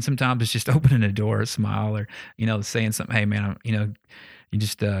that. And sometimes it's just opening a door, a smile, or, saying something, hey man, you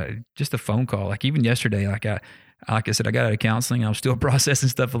just a phone call. Like even yesterday, like I said, I got out of counseling. I was still processing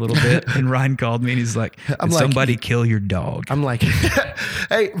stuff a little bit. And Ryan called me and he's like, did somebody kill your dog? I'm like,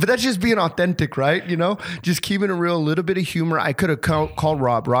 hey, but that's just being authentic, right? Just keeping it real, a little bit of humor. I could have called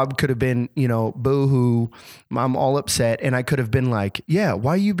Rob. Rob could have been, boo-hoo, I'm all upset. And I could have been like, yeah,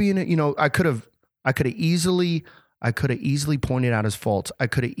 why are you being, I could have easily pointed out his faults. I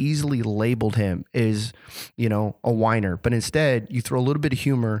could have easily labeled him as, a whiner. But instead, you throw a little bit of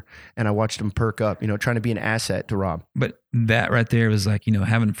humor, and I watched him perk up, trying to be an asset to Rob. But that right there was like,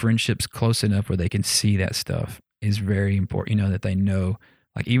 having friendships close enough where they can see that stuff is very important, that they know.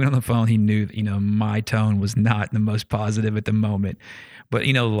 Like even on the phone, he knew, my tone was not the most positive at the moment. But,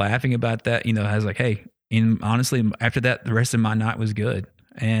 laughing about that, I was like, hey, honestly, after that, the rest of my night was good.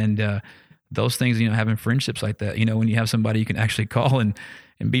 And, those things, having friendships like that, when you have somebody you can actually call and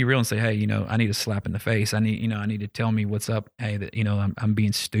be real and say, hey, I need a slap in the face. I need to tell me what's up. Hey, that, I'm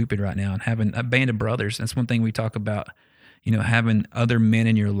being stupid right now. And having a band of brothers. That's one thing we talk about, having other men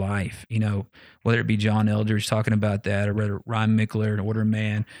in your life, whether it be John Eldridge talking about that, or Ryan Mickler, an Order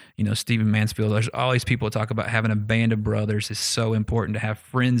Man, Stephen Mansfield. There's all these people talk about having a band of brothers is so important, to have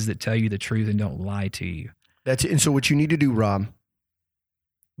friends that tell you the truth and don't lie to you. That's it. And so what you need to do, Rob,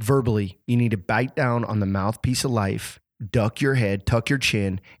 verbally, you need to bite down on the mouthpiece of life, duck your head, tuck your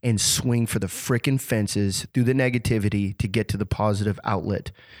chin, and swing for the frickin' fences through the negativity to get to the positive outlet.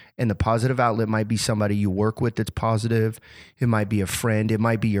 And the positive outlet might be somebody you work with that's positive. It might be a friend. It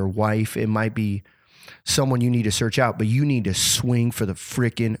might be your wife. It might be someone you need to search out, but you need to swing for the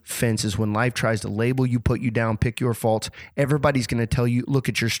frickin' fences. When life tries to label you, put you down, pick your faults, everybody's going to tell you, look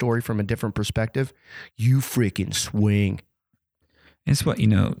at your story from a different perspective. You frickin' swing. It's what,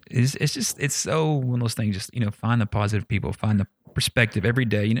 it's so one of those things, just, find the positive people, find the perspective every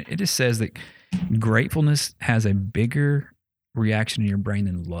day. It just says that gratefulness has a bigger reaction in your brain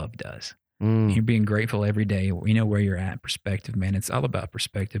than love does. You're being grateful every day, where you're at, perspective, man. It's all about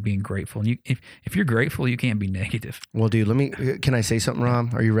perspective, being grateful. And if you're grateful, you can't be negative. Well, dude, can I say something,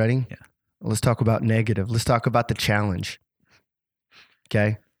 Rob? Are you ready? Yeah. Let's talk about negative. Let's talk about the challenge.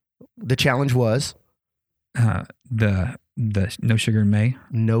 Okay. The challenge was? The no sugar in May.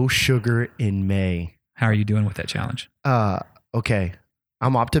 No sugar in May. How are you doing with that challenge? Okay.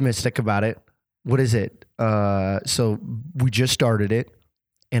 I'm optimistic about it. What is it? So we just started it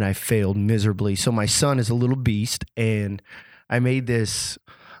and I failed miserably. So my son is a little beast, and I made this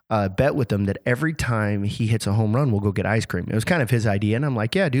bet with him that every time he hits a home run, we'll go get ice cream. It was kind of his idea. And I'm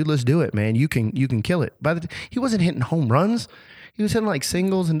like, yeah, dude, let's do it, man. You can kill it. He wasn't hitting home runs. He was hitting like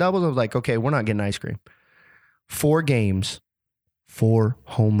singles and doubles. I was like, okay, we're not getting ice cream. 4 games, 4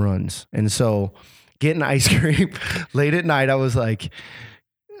 home runs. And so getting ice cream late at night, I was like,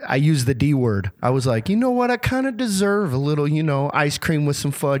 I used the D word. I was like, you know what? I kind of deserve a little, ice cream with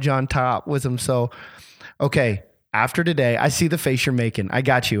some fudge on top with them. So, okay, after today, I see the face you're making. I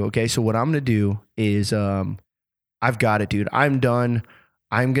got you. Okay. So what I'm going to do is, I've got it, dude. I'm done.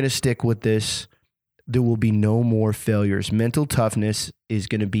 I'm going to stick with this. There will be no more failures. Mental toughness is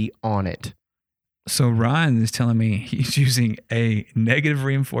going to be on it. So Ryan is telling me he's using a negative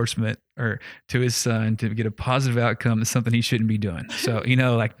reinforcement to his son to get a positive outcome. Is something he shouldn't be doing. So,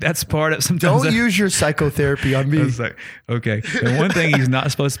 that's part of sometimes. Don't use your psychotherapy on me. I was like, okay. And one thing he's not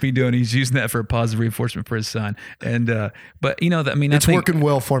supposed to be doing, he's using that for a positive reinforcement for his son. And, but it's working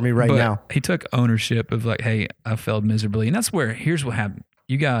well for me right now. He took ownership of like, hey, I failed miserably. And here's what happened.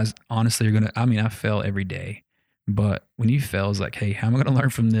 You guys honestly are I fail every day, but when you fail, it's like, hey, how am I going to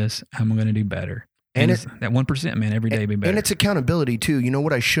learn from this? How am I going to do better? And it's that 1%, man, every day be better. And it's accountability too. You know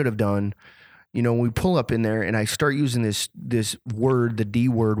what I should have done? When we pull up in there and I start using this word, the D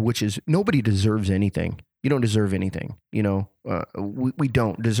word, which is nobody deserves anything. You don't deserve anything. We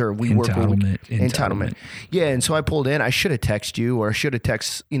don't deserve. We work for entitlement. Yeah. And so I pulled in. I should have texted you, or I should have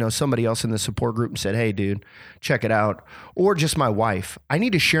texted, somebody else in the support group and said, hey, dude, check it out. Or just my wife. I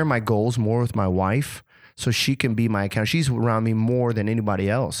need to share my goals more with my wife so she can be my account. She's around me more than anybody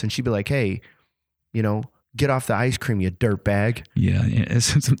else. And she'd be like, hey, get off the ice cream, you dirtbag. Yeah,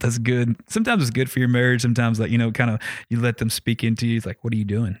 that's good. Sometimes it's good for your marriage. Sometimes, kind of you let them speak into you. It's like, what are you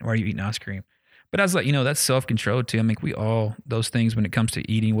doing? Why are you eating ice cream? But I was like, that's self-control too. I mean, we all, those things when it comes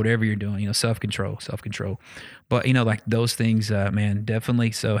to eating, whatever you're doing, self-control. But, those things, man,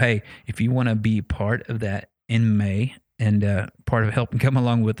 definitely. So, hey, if you want to be part of that in May, and part of helping come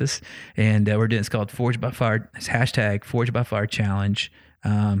along with us, and we're doing, it's called Forged by Fire. It's #Forged by Fire Challenge.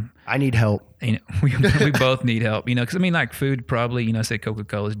 I need help. You know, we both need help, you know, because I mean, like food probably, you know, I say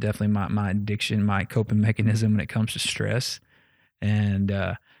Coca-Cola is definitely my addiction, my coping mechanism when it comes to stress. And,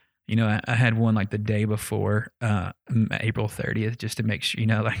 you know, I had one like the day before April 30th, just to make sure, you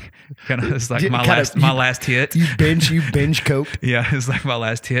know, like kind of it's like my last hit. You binge coked. Yeah, it's like my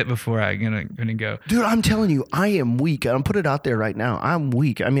last hit before I'm gonna go. Dude, I'm telling you, I am weak. I'm put it out there right now. I'm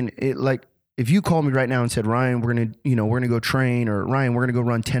weak. I mean, if you called me right now and said, Ryan, we're gonna go train, or Ryan, we're gonna go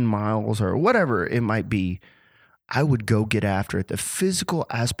run 10 miles, or whatever it might be, I would go get after it. The physical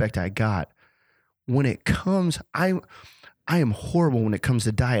aspect I got when it comes, I am horrible when it comes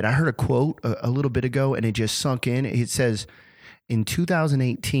to diet. I heard a quote a little bit ago and it just sunk in. It says, in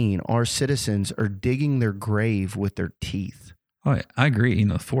 2018, our citizens are digging their grave with their teeth. Oh, I agree. You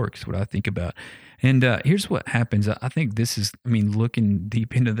know, forks, what I think about. And here's what happens. I think this is, I mean, looking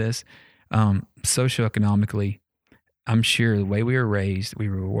deep into this, socioeconomically, I'm sure the way we were raised, we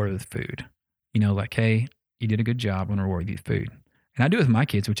were rewarded with food. You know, like, hey, you did a good job, I'm going to reward you with food. And I do it with my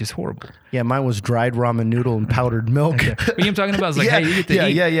kids, which is horrible. Yeah, mine was dried ramen noodle and powdered milk. Okay. But you know what I'm talking about? It's like, hey, you get to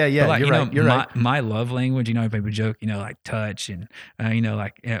eat. Yeah. But like, You're right. My love language, you know, everybody joke, you know, like touch and, you know,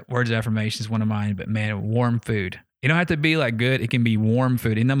 like words of affirmation is one of mine. But man, warm food. You don't have to be like good. It can be warm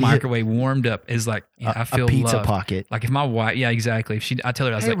food in the microwave, warmed up. Is like, you know, I feel a pizza loved. Pocket. Like if my wife, yeah, exactly. If I tell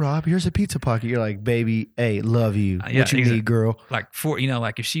her, I was hey, like, Rob, here's a pizza pocket. You're like, baby, hey, love you. Yeah, what you need, girl? Like you know,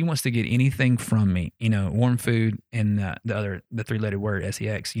 like if she wants to get anything from me, you know, warm food and the 3-letter word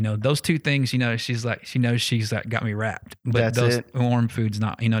sex, you know, those two things, you know, she's like, she knows she's like got me wrapped. But That's those it. warm food's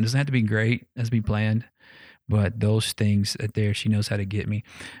not, you know, it doesn't have to be great, it has to be planned. But those things there, she knows how to get me.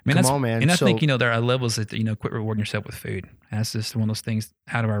 I mean, Come on, man. And I think, you know, there are levels that, you know, quit rewarding yourself with food. That's just one of those things.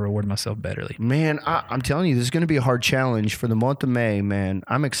 How do I reward myself betterly? Man, I'm telling you, this is going to be a hard challenge for the month of May, man.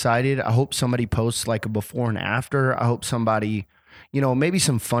 I'm excited. I hope somebody posts like a before and after. I hope somebody, you know, maybe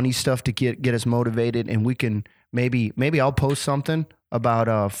some funny stuff to get us motivated, and we can maybe I'll post something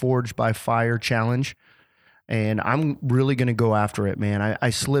about Forged by Fire challenge. And I'm really going to go after it, man. I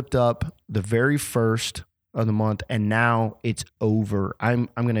slipped up the very first of the month, and now it's over. I'm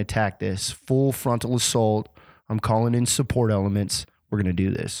going to attack this full frontal assault. I'm calling in support elements. We're going to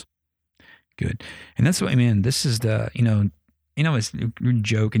do this. Good. And that's what I mean. This is the, you know, it's, you're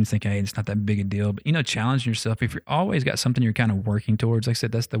joking, thinking, hey, it's not that big a deal, but, you know, challenging yourself. If you're always got something you're kind of working towards, like I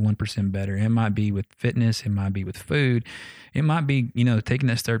said, that's the 1% better. It might be with fitness. It might be with food. It might be, you know, taking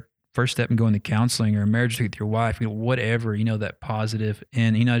that first step and going to counseling or marriage with your wife, you know, whatever, you know, that positive.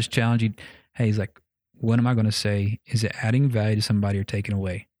 And, you know, I just challenge you. Hey, he's like, what am I going to say? Is it adding value to somebody or taking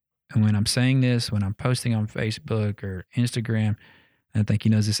away? And when I'm saying this, when I'm posting on Facebook or Instagram, I think,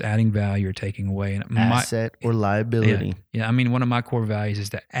 you know, is this adding value or taking away? And asset or liability. Yeah. I mean, one of my core values is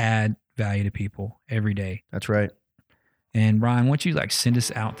to add value to people every day. That's right. And Ryan, why don't you like send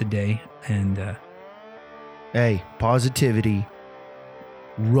us out today? And hey, positivity,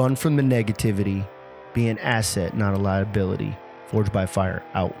 run from the negativity, be an asset, not a liability. Forged by Fire,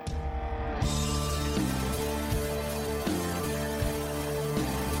 out.